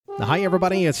Hi,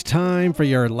 everybody. It's time for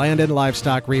your Land and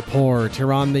Livestock Report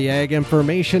here on the Ag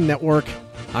Information Network.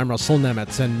 I'm Russell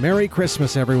Nemitz, and Merry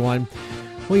Christmas, everyone.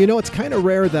 Well, you know, it's kind of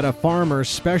rare that a farmer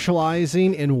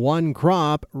specializing in one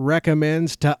crop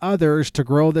recommends to others to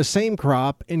grow the same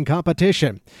crop in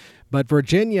competition. But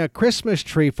Virginia Christmas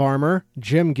tree farmer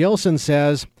Jim Gilson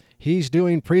says he's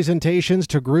doing presentations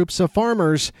to groups of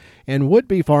farmers and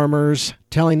would-be farmers,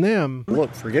 telling them,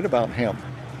 look, forget about hemp.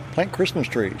 Plant Christmas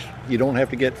trees. You don't have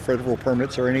to get federal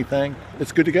permits or anything.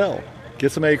 It's good to go.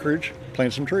 Get some acreage,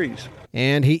 plant some trees.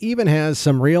 And he even has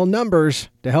some real numbers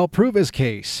to help prove his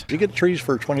case. You get trees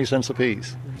for 20 cents a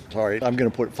piece. Sorry, I'm going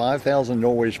to put 5,000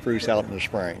 Norway spruce out in the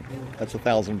spring. That's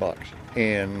 $1,000.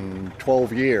 In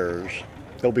 12 years,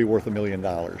 they'll be worth $1 million.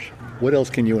 What else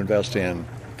can you invest in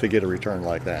to get a return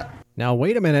like that? Now,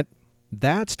 wait a minute.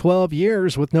 That's 12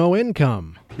 years with no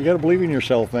income. You got to believe in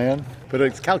yourself, man. But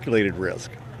it's calculated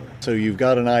risk. So you've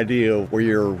got an idea of where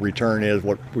your return is,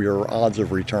 what your odds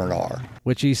of return are.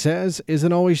 Which he says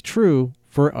isn't always true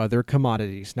for other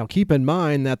commodities. Now keep in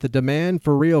mind that the demand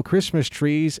for real Christmas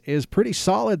trees is pretty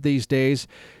solid these days,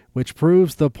 which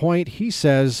proves the point he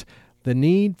says, the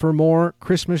need for more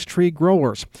Christmas tree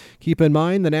growers. Keep in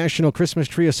mind the National Christmas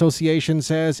Tree Association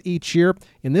says each year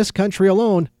in this country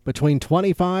alone, between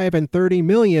 25 and 30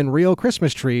 million real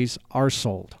Christmas trees are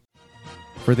sold.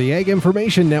 For the Ag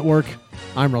Information Network,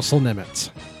 I'm Russell Nemitz.